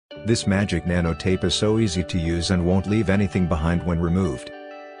This magic nano tape is so easy to use and won't leave anything behind when removed.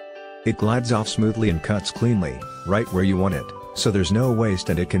 It glides off smoothly and cuts cleanly, right where you want it, so there's no waste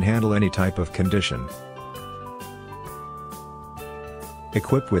and it can handle any type of condition.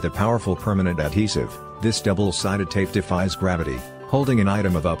 Equipped with a powerful permanent adhesive, this double-sided tape defies gravity, holding an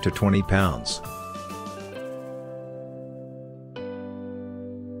item of up to 20 pounds.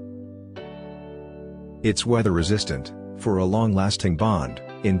 It's weather-resistant, for a long-lasting bond,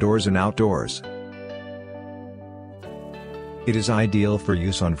 indoors and outdoors. It is ideal for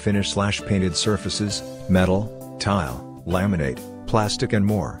use on finish/painted surfaces, metal, tile, laminate, plastic and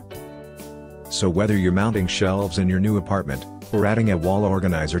more. So whether you're mounting shelves in your new apartment, or adding a wall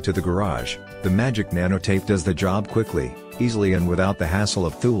organizer to the garage, the magic nano tape does the job quickly, easily and without the hassle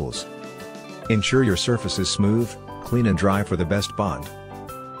of tools. Ensure your surface is smooth, clean and dry for the best bond.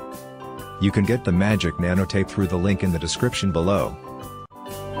 You can get the magic nano tape through the link in the description below.